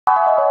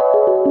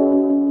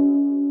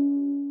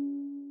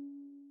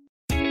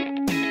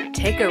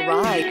Take a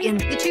ride in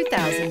the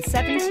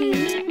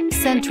 2017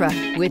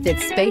 Sentra. With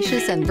its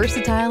spacious and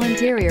versatile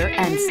interior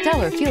and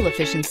stellar fuel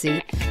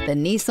efficiency, the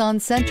Nissan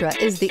Sentra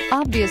is the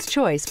obvious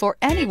choice for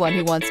anyone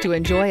who wants to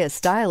enjoy a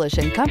stylish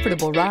and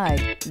comfortable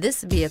ride.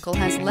 This vehicle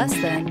has less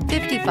than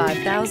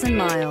 55,000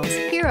 miles.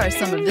 Here are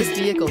some of this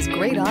vehicle's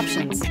great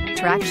options: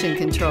 traction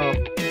control,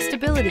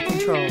 stability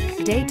control,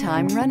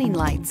 daytime running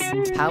lights,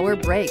 power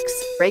brakes,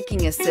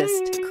 braking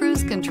assist,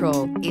 cruise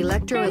control,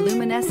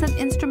 electroluminescent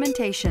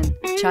instrumentation,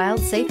 child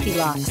safety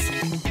locks,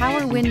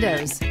 power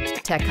windows,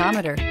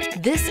 tachometer.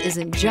 This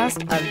isn't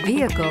just a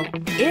vehicle,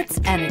 it's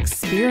an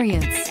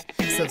experience.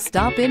 So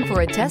stop in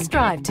for a test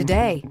drive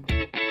today.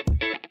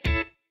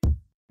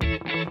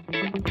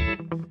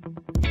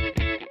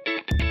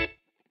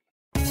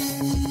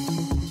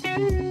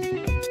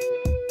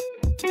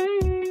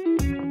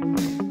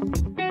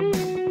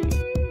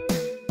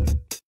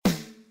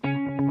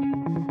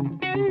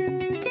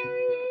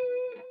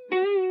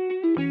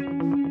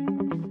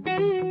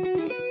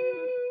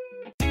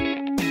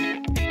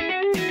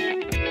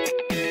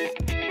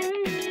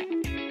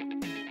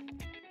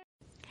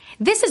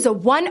 This is a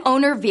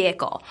one-owner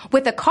vehicle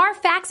with a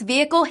Carfax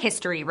Vehicle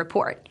History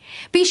Report.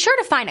 Be sure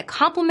to find a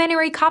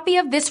complimentary copy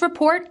of this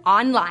report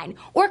online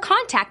or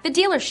contact the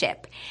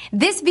dealership.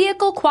 This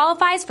vehicle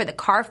qualifies for the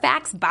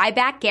Carfax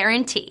Buyback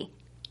Guarantee.